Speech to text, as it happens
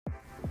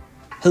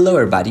Hello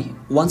everybody,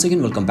 once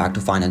again welcome back to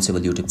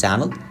Financeable YouTube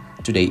channel.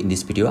 Today in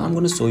this video I'm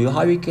going to show you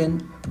how you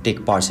can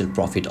take partial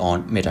profit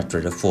on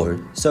MetaTrader 4.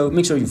 So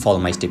make sure you follow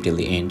my step till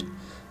the end.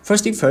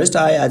 First thing first,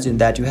 I assume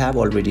that you have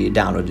already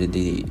downloaded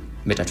the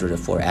MetaTrader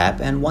 4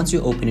 app, and once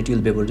you open it you'll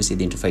be able to see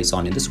the interface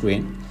on in the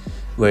screen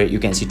where you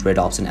can see trade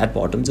option at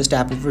bottom. Just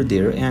tap over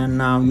there and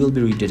now you'll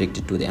be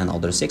redirected to the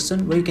another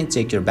section where you can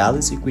check your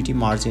balance, equity,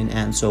 margin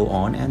and so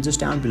on. And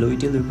just down below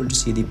it you'll be able to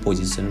see the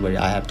position where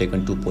I have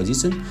taken two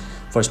positions.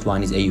 First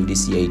one is AUD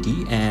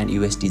CAD and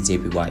USD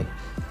JPY.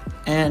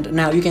 And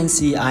now you can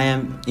see I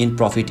am in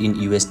profit in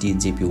USD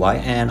JPY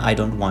and I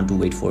don't want to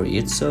wait for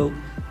it. So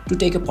to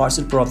take a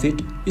partial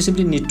profit you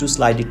simply need to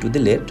slide it to the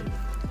left,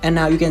 and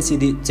now you can see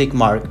the check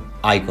mark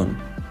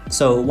icon.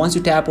 So once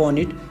you tap on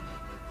it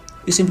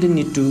you simply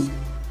need to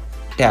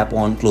tap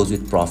on close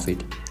with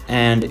profit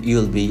and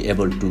you'll be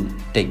able to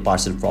take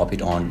partial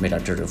profit on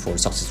MetaTrader 4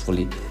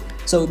 successfully.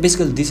 So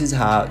basically this is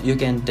how you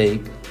can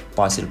take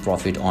partial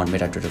profit on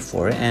MetaTrader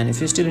 4, and if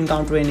you still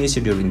encounter any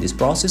issue during this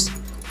process,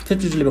 feel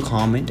free to leave a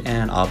comment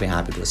and I'll be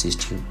happy to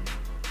assist you.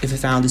 If you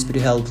found this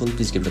video helpful,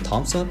 please give it a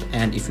thumbs up,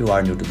 and if you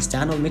are new to this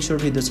channel, make sure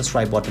to hit the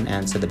subscribe button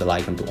and set the bell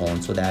icon to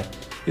on so that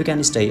you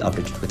can stay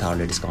updated with our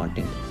latest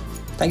content.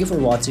 Thank you for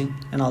watching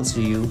and I'll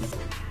see you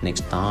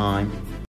next time.